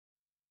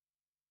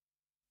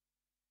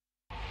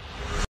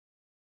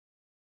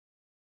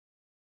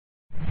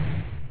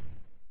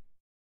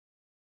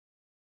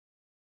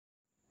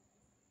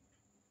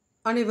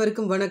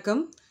அனைவருக்கும்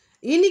வணக்கம்.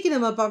 இன்னைக்கு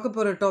நம்ம பார்க்க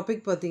போற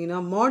டாபிக் பார்த்தீங்கன்னா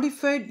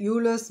மாடிஃபைட்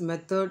யூலர்ஸ்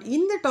மெத்தட்.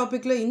 இந்த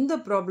டாபிக்ல இந்த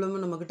ப்ராப்ளம்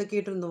நம்மகிட்ட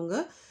கேட்டிருந்தவங்க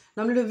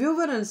நம்மளுடைய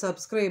viewer and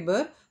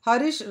subscriber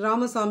Harish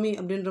Ramasamy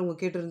அப்படின்றவங்க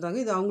கேட்டிருந்தாங்க.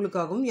 இது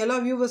அவங்களுக்காகவும் எல்லா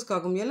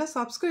வியூவர்ஸ்க்காகவும் எல்லா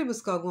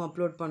சப்ஸ்கிரைபர்ஸ்க்காகவும்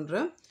அப்லோட்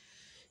பண்ணுறேன்.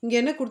 இங்கே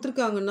என்ன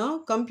கொடுத்துருக்காங்கன்னா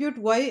compute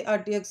Y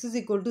at X is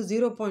equal to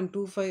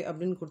 0.25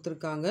 அப்படின்னு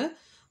கொடுத்துருக்காங்க.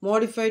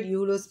 Modified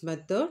Euler's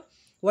method.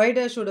 Y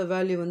டேஷோட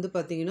value வந்து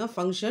பார்த்தீங்கன்னா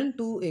function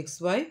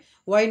 2xy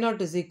Y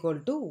not is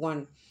equal to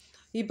 1.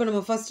 இப்போ நம்ம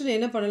ஃபஸ்ட்டு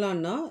என்ன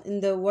பண்ணலான்னா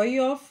இந்த Y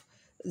of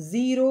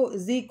 0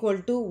 is equal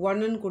to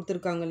 1ன்னு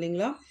கொடுத்துருக்காங்க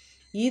இல்லைங்களா,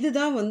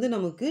 இதுதான் வந்து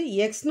நமக்கு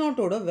எக்ஸ்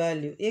நாட்டோட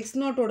வேல்யூ. எக்ஸ்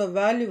நாட்டோட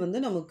வேல்யூ வந்து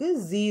நமக்கு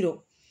 0.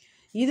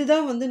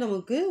 இதுதான் வந்து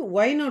நமக்கு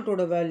ஒய்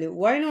நாட்டோட வேல்யூ.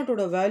 ஒய்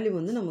நாட்டோட வேல்யூ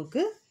வந்து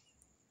நமக்கு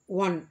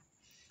 1.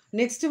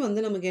 நெக்ஸ்ட்டு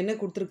வந்து நமக்கு என்ன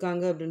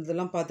கொடுத்துருக்காங்க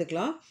அப்படின்றதெல்லாம்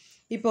பார்த்துக்கலாம்.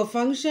 இப்போ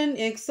ஃபங்க்ஷன்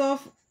எக்ஸ்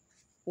ஆஃப்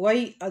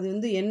ஒய் அது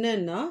வந்து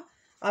என்னன்னா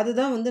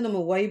அதுதான் வந்து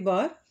நம்ம Y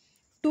bar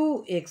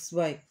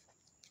 2xy.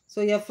 So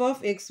F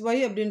of xy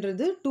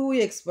அப்படின்றது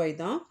 2xy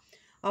தான்.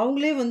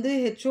 அவங்களே வந்து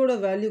ஹெச்சோட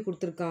வேல்யூ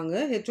கொடுத்துருக்காங்க.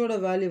 ஹெச்சோட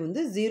வேல்யூ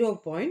வந்து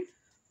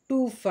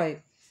 0.25.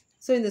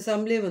 ஸோ இந்த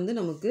சம்லேயே வந்து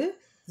நமக்கு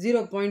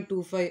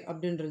 0.25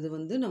 அப்படின்றது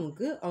வந்து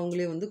நமக்கு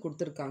அவங்களே வந்து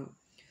கொடுத்துருக்காங்க.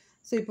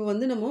 ஸோ இப்போ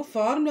வந்து நம்ம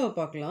ஃபார்முலாவை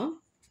பார்க்கலாம்.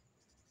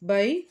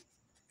 By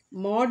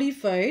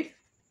modified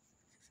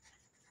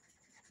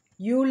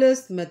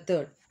Euler's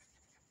method.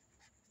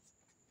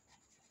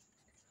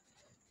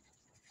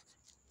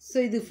 So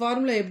இது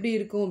ஃபார்முலா எப்படி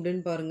இருக்கும்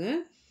அப்படின்னு பாருங்கள்.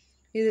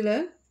 இதில்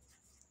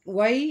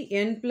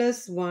yn plus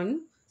 1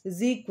 is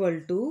equal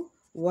to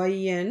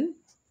yn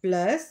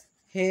plus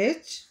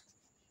h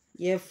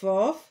f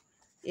of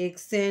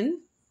xn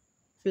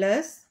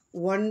plus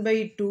 1 by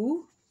 2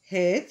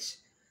 h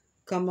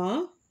comma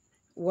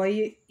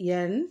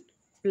yn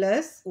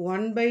plus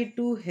 1 by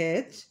 2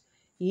 h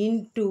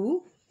into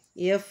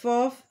f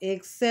of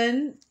xn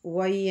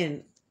yn.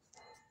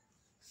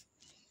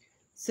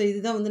 So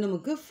இதுதான் வந்து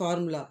நமக்கு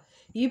formula.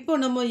 இப்போ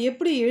நம்ம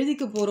எப்படி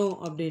எழுதிக்க போகிறோம்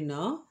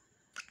அப்படின்னா,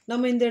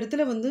 நம்ம இந்த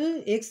இடத்துல வந்து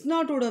எக்ஸ்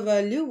நாட்டோட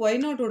வேல்யூ ஒய்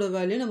நாட்டோட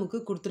வேல்யூ நமக்கு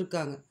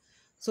கொடுத்துருக்காங்க.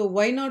 ஸோ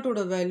ஒய்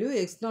நாட்டோட வேல்யூ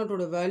எக்ஸ்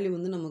நாட்டோட வேல்யூ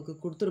வந்து நமக்கு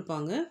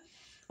கொடுத்துருப்பாங்க.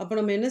 அப்போ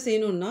நம்ம என்ன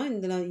செய்யணும்னா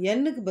இந்த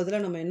எண்ணுக்கு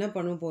பதிலாக நம்ம என்ன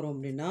பண்ண போகிறோம்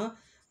அப்படின்னா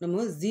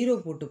நம்ம 0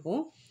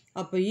 போட்டுப்போம்.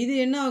 அப்போ இது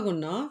என்ன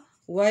ஆகும்னா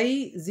ஒய்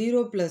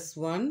 0 +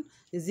 1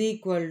 இஸ்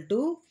ஈக்குவல்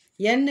டு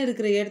என்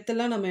இருக்கிற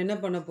இடத்துலாம் நம்ம என்ன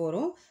பண்ண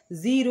போகிறோம்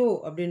 0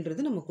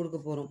 அப்படின்றது நம்ம கொடுக்க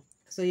போகிறோம்.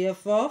 So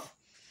F of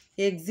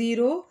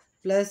x0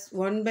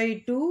 + 1 by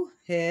 2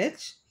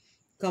 h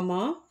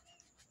comma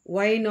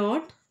y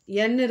not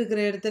n இருக்கிற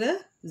இடத்துல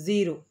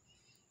 0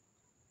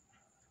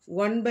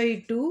 1 by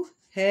 2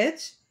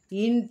 h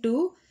into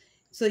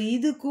ஸோ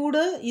இது கூட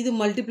இது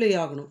மல்டிப்ளை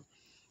ஆகணும்.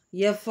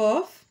 எஃப்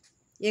ஆஃப்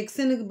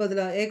xnக்கு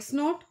பதிலாக எக்ஸ்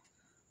நாட்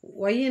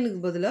ஒய்னுக்கு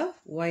பதிலாக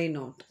ஒய்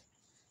நாட்.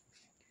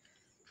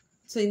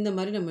 ஸோ இந்த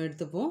மாதிரி நம்ம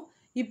எடுத்துப்போம்.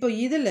 இப்போ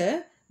இதில்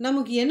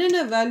நமக்கு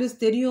என்னென்ன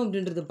வேல்யூஸ் தெரியும்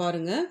அப்படின்றது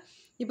பாருங்கள்.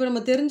 இப்போ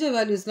நம்ம தெரிஞ்ச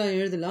வேல்யூஸ்லாம்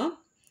எழுதலாம்.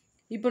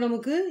 இப்போ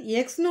நமக்கு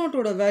எக்ஸ்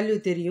நாட்டோட வேல்யூ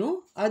தெரியும்,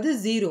 அது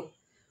 0.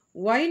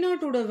 ஒய்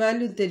நாட்டோட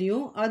வேல்யூ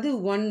தெரியும், அது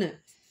 1.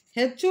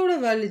 ஹெச்சோட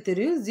வேல்யூ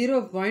தெரியும்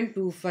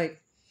 0.25.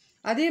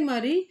 அதே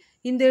மாதிரி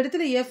இந்த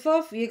இடத்துல F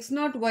of X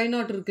not Y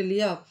not இருக்கு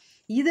இல்லையா,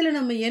 இதில்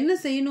நம்ம என்ன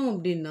செய்யணும்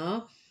அப்படின்னா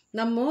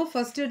நம்ம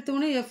ஃபஸ்ட்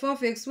எடுத்தோன்னே எஃப்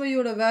ஆஃப்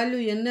எக்ஸ்ஒய்யோட வேல்யூ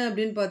என்ன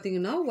அப்படின்னு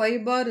பார்த்தீங்கன்னா Y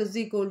bar is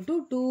equal to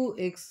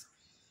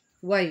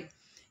 2xy.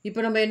 இப்போ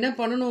நம்ம என்ன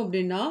பண்ணணும்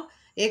அப்படின்னா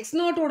எக்ஸ்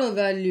நாட்டோட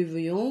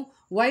வேல்யூவையும்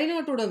ஒய்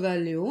நாட்டோட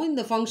வேல்யூவும்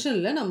இந்த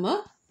ஃபங்க்ஷனில் நம்ம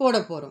போட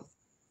போகிறோம்.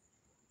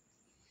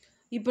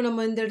 இப்போ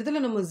நம்ம இந்த இடத்துல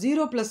நம்ம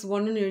 0 +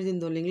 1ன்னு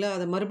எழுதியிருந்தோம் இல்லைங்களா,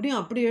 அதை மறுபடியும்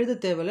அப்படி எழுத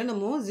தேவையில்லை.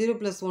 நம்ம 0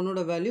 +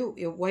 1ஓட வேல்யூ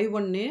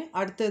y1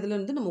 அடுத்த இதில்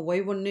இருந்து நம்ம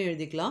y1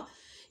 எழுதிக்கலாம்.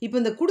 இப்போ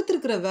இந்த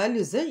கொடுத்துருக்கிற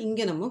வேல்யூஸை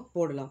இங்கே நம்ம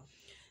போடலாம்.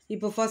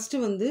 இப்போ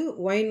ஃபஸ்ட்டு வந்து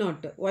ஒய்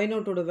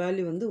நாட்டோட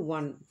வேல்யூ வந்து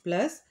 1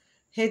 ப்ளஸ்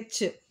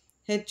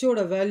ஹெச்சோட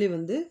வேல்யூ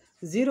வந்து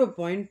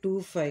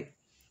 0.25.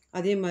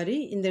 அதே மாதிரி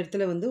இந்த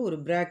இடத்துல வந்து ஒரு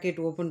ப்ராக்கெட்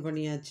ஓப்பன்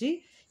பண்ணியாச்சு.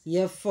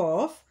 எஃப்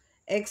ஆஃப்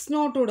எக்ஸ்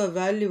நாட்டோட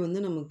வேல்யூ வந்து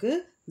நமக்கு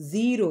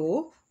 0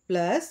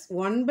 ப்ளஸ்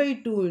 1 by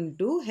 2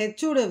 இன்ட்டு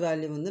ஹெச்சோட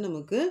வேல்யூ வந்து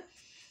நமக்கு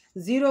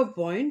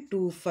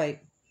 0.25.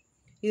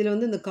 இதில்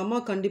வந்து இந்த கம்மா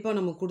கண்டிப்பாக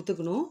நம்ம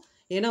கொடுத்துக்கணும்.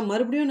 ஏன்னா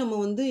மறுபடியும் நம்ம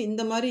வந்து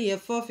இந்த மாதிரி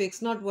F of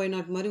X not Y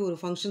not மாதிரி ஒரு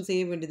ஃபங்க்ஷன்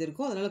செய்ய வேண்டியது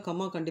இருக்கும். அதனால்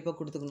கம்மா கண்டிப்பாக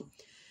கொடுத்துக்கணும்.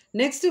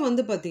 நெக்ஸ்ட்டு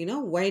வந்து பார்த்திங்கன்னா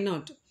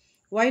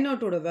ஒய்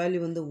நாட்டோட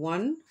வேல்யூ வந்து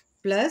 1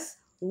 ப்ளஸ்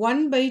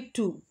 1 by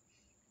 2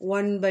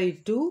 1 by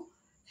 2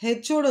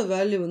 ஹெச்சோட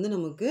வேல்யூ வந்து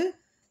நமக்கு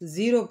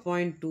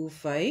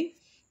 0.25.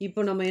 இப்போ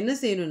நம்ம என்ன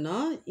செய்யணும்னா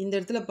இந்த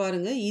இடத்துல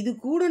பாருங்கள், இது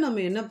கூட நம்ம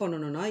என்ன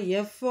பண்ணணும்னா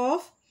F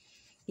of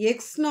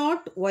X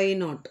not Y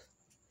not.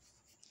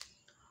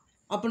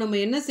 அப்போ நம்ம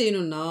என்ன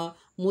செய்யணும்னா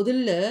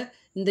முதல்ல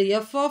இந்த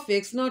F of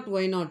X not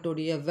Y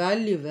நாட்டோடைய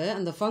வேல்யூவை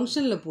அந்த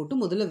ஃபங்க்ஷனில் போட்டு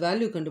முதல்ல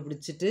வேல்யூ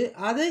கண்டுபிடிச்சிட்டு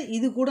அதை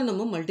இது கூட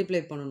நம்ம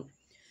மல்டிப்ளை பண்ணணும்.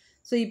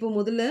 ஸோ இப்போ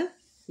முதல்ல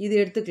இது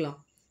எடுத்துக்கலாம்.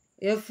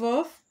 F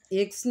of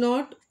X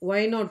not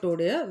Y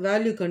நாட்டோடைய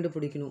value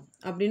கண்டுபிடிக்கணும்.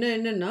 அப்படின்னா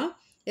என்னென்னா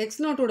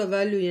எக்ஸ் நாட்டோட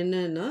வேல்யூ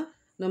என்னன்னா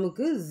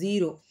நமக்கு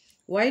 0,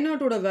 ஒய்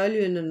நாட்டோட வேல்யூ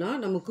என்னென்னா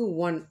நமக்கு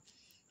 1.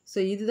 ஸோ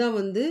இதுதான்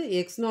வந்து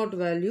x0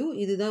 வேல்யூ,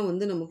 இதுதான்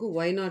வந்து நமக்கு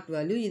y0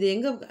 வேல்யூ. இது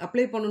எங்கே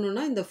அப்ளை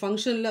பண்ணணும்னா இந்த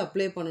ஃபங்க்ஷனில்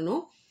அப்ளை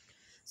பண்ணணும்.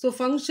 ஸோ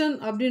ஃபங்க்ஷன்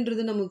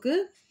அப்படின்றது நமக்கு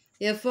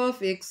f of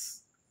x,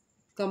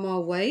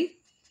 y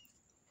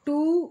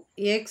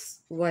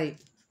 2xy.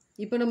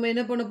 இப்போ நம்ம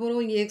என்ன பண்ண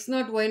போகிறோம், இங்கே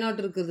x0 y0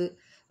 இருக்குது.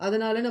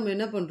 அதனால் நம்ம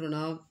என்ன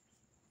பண்ணுறோன்னா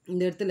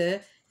இந்த இடத்துல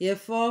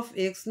f of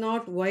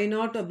x0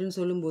 y0 அப்படின்னு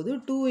சொல்லும்போது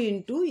 2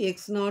 into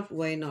x0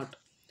 y0.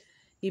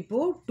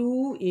 இப்போது 2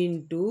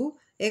 into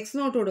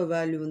x0 ஓட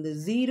வேல்யூ வந்து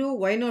 0,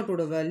 y0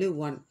 ஓட வேல்யூ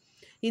 1.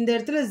 இந்த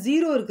இடத்துல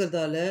 0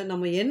 இருக்கிறதால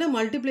நம்ம என்ன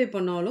மல்டிப்ளை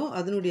பண்ணாலும்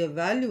அதனுடைய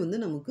வேல்யூ வந்து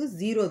நமக்கு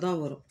 0 தான்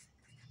வரும்.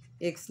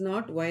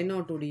 x0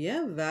 y0 உடைய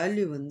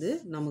வேல்யூ வந்து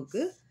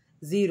நமக்கு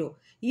 0.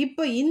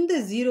 இப்போ இந்த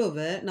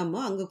 0வை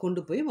நம்ம அங்கே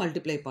கொண்டு போய்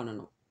மல்டிப்ளை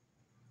பண்ணணும்.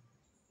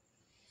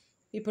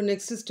 இப்போ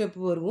நெக்ஸ்ட் ஸ்டெப்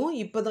வருவோம்.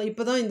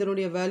 இப்போ தான்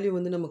இதனுடைய வேல்யூ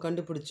வந்து நம்ம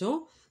கண்டுபிடிச்சோம்.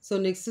 So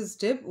next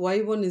step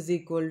y1 is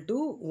equal to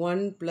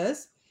 1 plus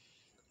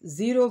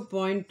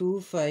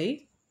 0.25.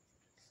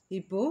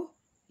 இப்போது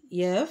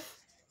f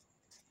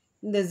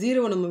இந்த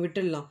 0வை நம்ம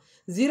விட்டுடலாம்.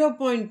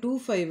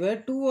 0.25வை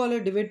 2ஆல்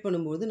டிவைட்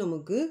பண்ணும்போது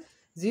நமக்கு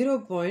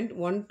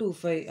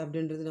 0.125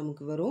 அப்படின்றது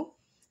நமக்கு வரும்.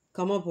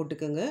 கமா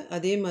போட்டுக்கோங்க.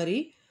 அதே மாதிரி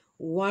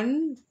 1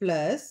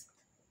 plus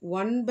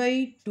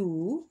 1/2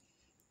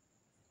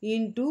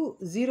 into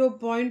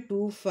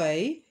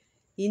 0.25,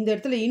 இந்த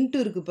இடத்துல இன்ட்டு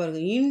இருக்குது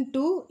பாருங்கள்,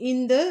 இன்ட்டு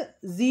இந்த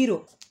 0.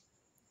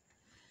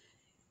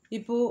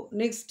 இப்போது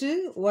next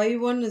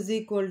y1 is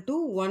equal to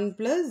 1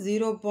 plus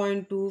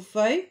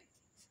 0.25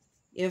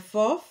 f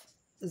of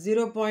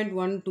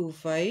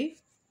 0.125,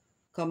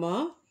 comma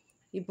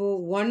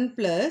இப்போது 1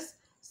 plus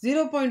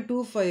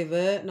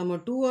 0.25வை நம்ம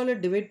 2ஆல்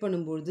டிவைட்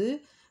பண்ணும்போது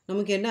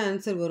நமக்கு என்ன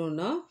ஆன்சர்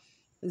வரும்னா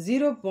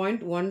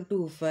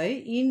 0.125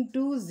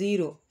 into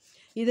 0.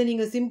 இதை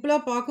நீங்கள்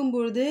சிம்பிளாக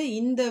பார்க்கும்பொழுது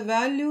இந்த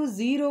வேல்யூ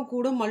 0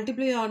 கூட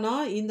மல்டிப்ளை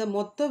ஆனால் இந்த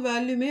மொத்த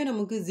வேல்யூமே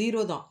நமக்கு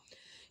 0 தான்.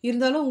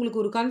 இருந்தாலும்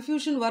உங்களுக்கு ஒரு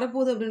கன்ஃபியூஷன்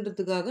வரப்போகுது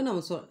அப்படின்றதுக்காக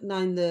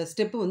நான் இந்த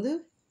ஸ்டெப்பு வந்து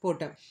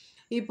போட்டேன்.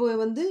 இப்போ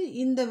வந்து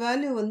இந்த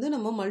வேல்யூ வந்து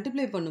நம்ம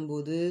மல்டிப்ளை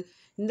பண்ணும்போது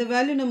இந்த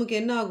வேல்யூ நமக்கு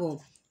என்ன ஆகும்,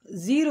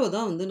 0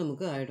 தான் வந்து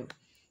நமக்கு ஆகிடும்.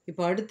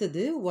 இப்போ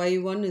அடுத்தது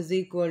y1 is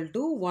equal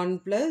to 1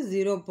 plus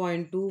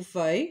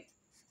 0.25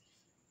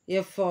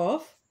 f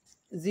of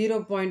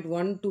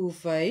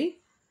 0.125.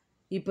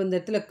 இப்போ இந்த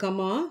இடத்துல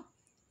கமா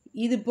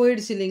இது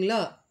போயிடுச்சு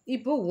இல்லைங்களா.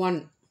 இப்போ 1.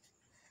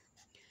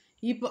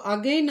 இப்போ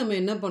அகைன் நம்ம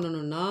என்ன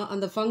பண்ணணும்னா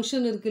அந்த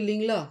ஃபங்க்ஷன் இருக்குது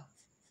இல்லைங்களா,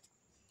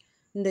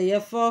 இந்த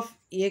f of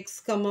x,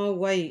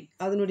 y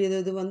அதனுடைய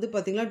இது வந்து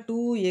பார்த்திங்கன்னா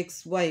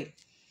 2xy.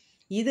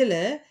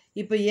 இதில்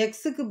இப்போ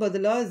எக்ஸுக்கு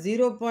பதிலாக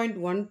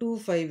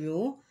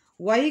 0.125யும்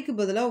ஒய்க்கு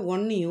பதிலாக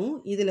 1யும்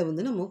இதில்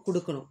வந்து நம்ம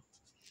கொடுக்கணும்.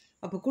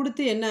 அப்போ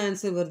கொடுத்து என்ன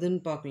ஆன்சர்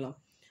வருதுன்னு பார்க்கலாம்.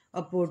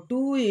 அப்போது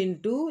 2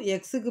 into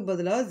எக்ஸுக்கு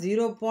பதிலாக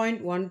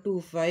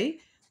 0.125,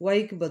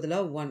 ஒய்க்கு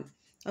பதிலாக 1.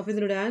 அப்போ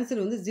இதனுடைய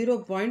ஆன்சர் வந்து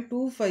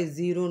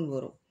 0.250ன்னு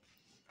வரும்.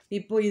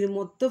 இப்போது இது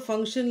மொத்த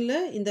ஃபங்க்ஷனில்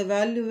இந்த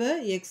வேல்யூவை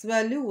எக்ஸ்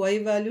வேல்யூ ஒய்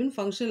வேல்யூன்னு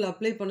ஃபங்க்ஷனில்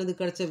அப்ளை பண்ணது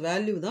கிடச்ச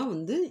வேல்யூ தான்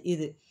வந்து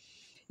இது.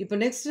 இப்போ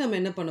நெக்ஸ்ட் நம்ம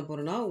என்ன பண்ண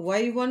போகிறோம்னா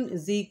y1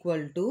 is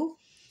equal to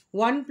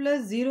 1 plus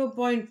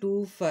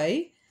 0.25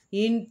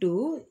 into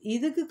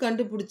இதுக்கு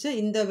கண்டுபிடிச்ச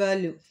இந்த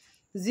வேல்யூ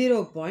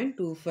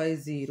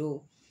 0.250.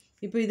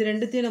 இப்போ இது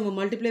ரெண்டுத்தையும் நம்ம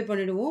மல்டிப்ளை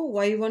பண்ணிடுவோம்.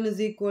 y1 is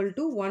equal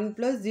to 1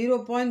 plus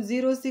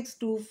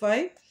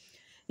 0.0625.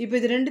 இப்போ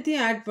இது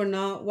ரெண்டுத்தையும் ஆட்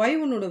பண்ணால்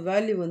y1ஓட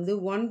வேல்யூ வந்து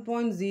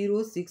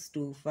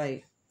 1.0625.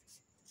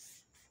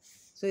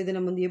 ஸோ இதை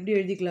நம்ம வந்து எப்படி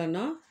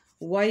எழுதிக்கலாம்னா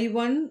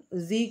y1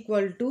 is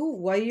equal to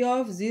y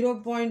of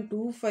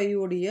 0.25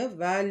 உடைய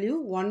வேல்யூ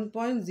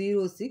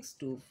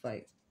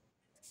 1.0625.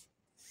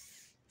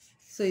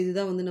 ஸோ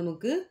இதுதான் வந்து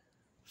நமக்கு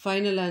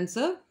ஃபைனல்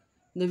ஆன்சர்.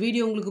 இந்த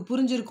வீடியோ உங்களுக்கு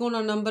புரிஞ்சிருக்கும்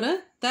நான் நம்புகிறேன்.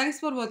 தேங்க்ஸ்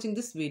ஃபார் வாட்சிங்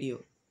திஸ் வீடியோ.